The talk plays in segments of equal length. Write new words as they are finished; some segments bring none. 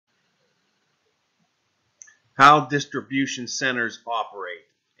How distribution centers operate.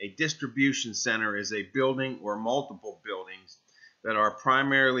 A distribution center is a building or multiple buildings that are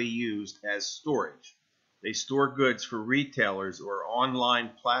primarily used as storage. They store goods for retailers or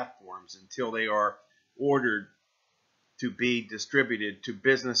online platforms until they are ordered to be distributed to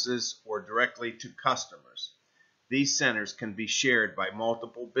businesses or directly to customers. These centers can be shared by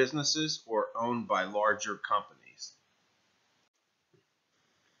multiple businesses or owned by larger companies.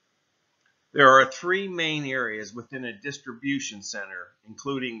 There are three main areas within a distribution center,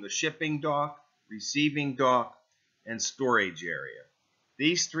 including the shipping dock, receiving dock, and storage area.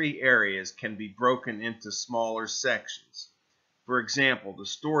 These three areas can be broken into smaller sections. For example, the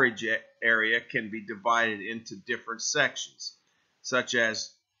storage area can be divided into different sections, such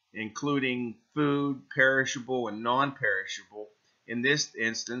as including food, perishable, and non-perishable. In this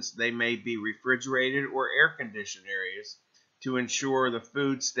instance, they may be refrigerated or air-conditioned areas to ensure the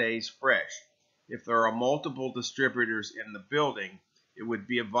food stays fresh. If there are multiple distributors in the building, it would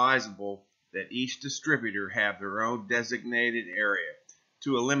be advisable that each distributor have their own designated area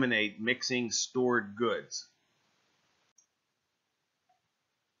to eliminate mixing stored goods.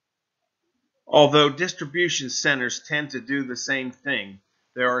 Although distribution centers tend to do the same thing,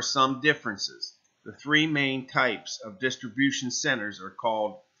 there are some differences. The three main types of distribution centers are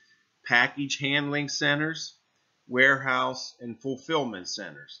called package handling centers, warehouse, and fulfillment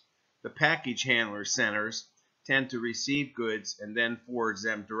centers. The package handler centers tend to receive goods and then forwards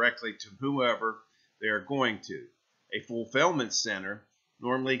them directly to whoever they are going to. A fulfillment center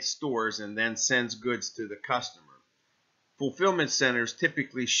normally stores and then sends goods to the customer. Fulfillment centers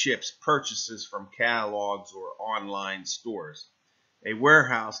typically ships purchases from catalogs or online stores. A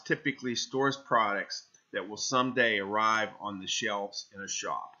warehouse typically stores products that will someday arrive on the shelves in a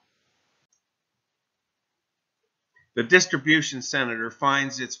shop. The distribution center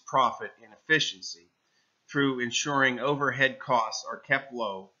finds its profit in efficiency through ensuring overhead costs are kept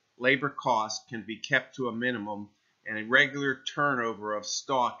low, labor costs can be kept to a minimum, and a regular turnover of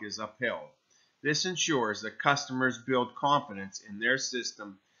stock is upheld. This ensures that customers build confidence in their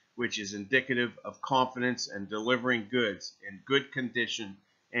system, which is indicative of confidence in delivering goods in good condition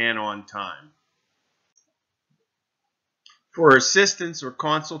and on time. For assistance or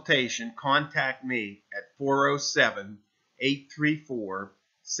consultation, contact me at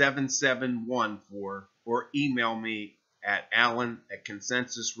 407-834-7714 or email me at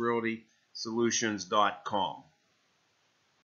allen@consensusrealtysolutions.com.